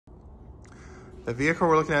The vehicle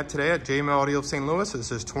we're looking at today at JML Audio of St. Louis is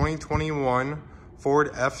this 2021 Ford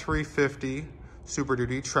F-350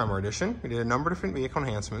 Superduty Tremor Edition. We did a number of different vehicle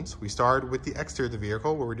enhancements. We started with the exterior of the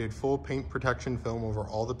vehicle where we did full paint protection film over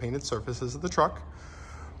all the painted surfaces of the truck.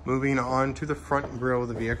 Moving on to the front grille of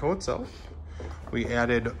the vehicle itself, we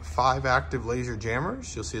added 5 active laser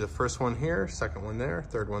jammers. You'll see the first one here, second one there,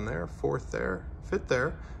 third one there, fourth there, fifth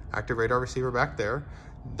there, active radar receiver back there.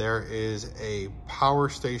 There is a power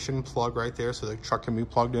station plug right there so the truck can be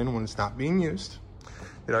plugged in when it's not being used.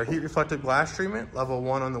 Did our heat reflective glass treatment, level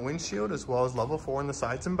 1 on the windshield as well as level 4 on the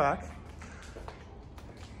sides and back.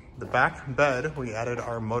 The back bed, we added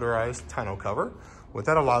our motorized tonneau cover. What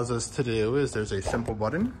that allows us to do is there's a simple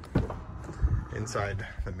button inside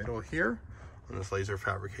the middle here on this laser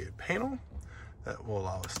fabricated panel that will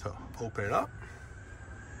allow us to open it up.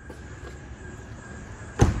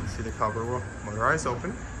 See the cover will motorize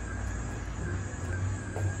open.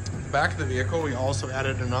 The back of the vehicle, we also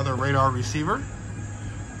added another radar receiver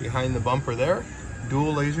behind the bumper there.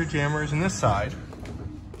 Dual laser jammers on this side.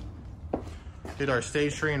 Did our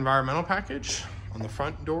stage 3 environmental package on the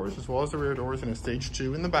front doors as well as the rear doors, and a stage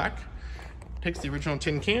 2 in the back. Takes the original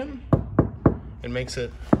tin can and makes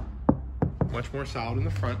it much more solid in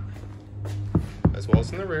the front as well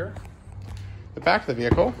as in the rear. The back of the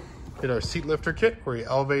vehicle, did our seat lifter kit where we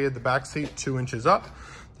elevated the back seat 2 inches up.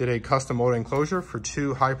 Did a custom motor enclosure for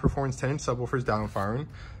 2 high performance 10-inch subwoofers downfiring.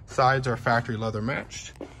 Sides are factory leather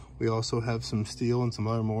matched. We also have some steel and some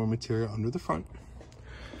other more material under the front.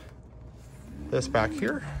 This back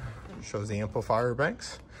here shows the amplifier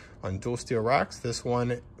banks on dual steel racks. This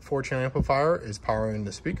one 4-channel amplifier is powering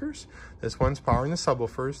the speakers. This one's powering the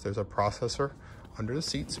subwoofers. There's a processor under the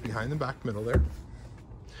seats behind the back middle there.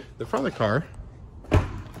 The front of the car,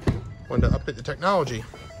 wanted to update the technology.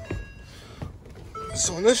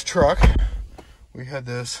 So in this truck, we had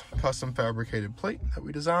this custom fabricated plate that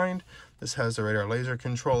we designed. This has the radar laser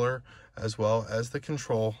controller as well as the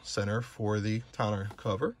control center for the tonneau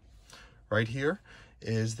cover. Right here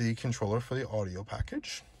is the controller for the audio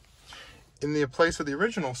package. In the place of the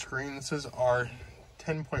original screen, this is our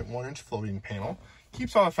 10.1-inch floating panel.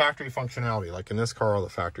 Keeps all the factory functionality. Like in this car, all the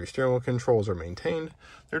factory steering wheel controls are maintained.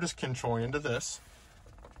 They're just controlling into this.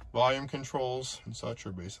 Volume controls and such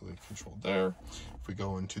are basically controlled there. If we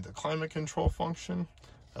go into the climate control function,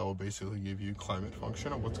 that will basically give you climate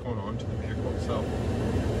function of what's going on to the vehicle itself,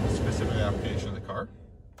 the specific application of the car.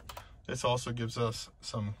 This also gives us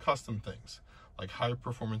some custom things like high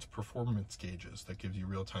performance gauges that gives you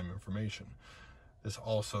real-time information. This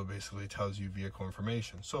also basically tells you vehicle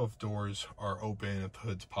information. So if doors are open, if the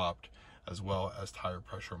hood's popped, as well as tire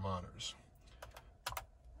pressure monitors.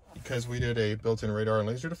 Because we did a built-in radar and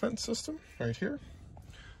laser defense system right here,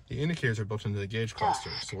 the indicators are built into the gauge cluster.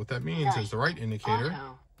 So what that means is the right indicator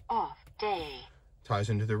ties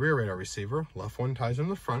into the rear radar receiver, left one ties into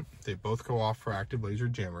the front. They both go off for active laser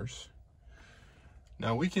jammers.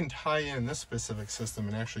 Now we can tie in this specific system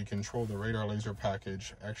and actually control the radar laser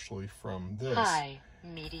package actually from this, high,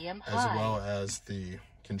 medium, as well as the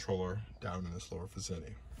controller down in this lower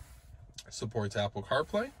vicinity. It supports Apple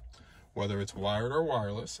CarPlay, whether it's wired or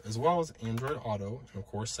wireless, as well as Android Auto, and of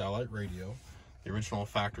course satellite radio. The original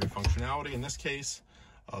factory functionality in this case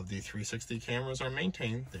of the 360 cameras are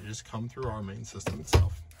maintained. They just come through our main system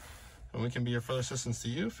itself. And we can be of further assistance to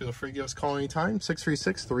you. Feel free to give us a call anytime,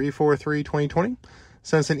 636-343-2020.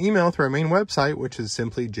 Send us an email through our main website, which is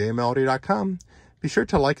simply jmlaudio.com. Be sure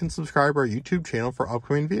to like and subscribe our YouTube channel for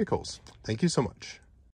upcoming vehicles. Thank you so much.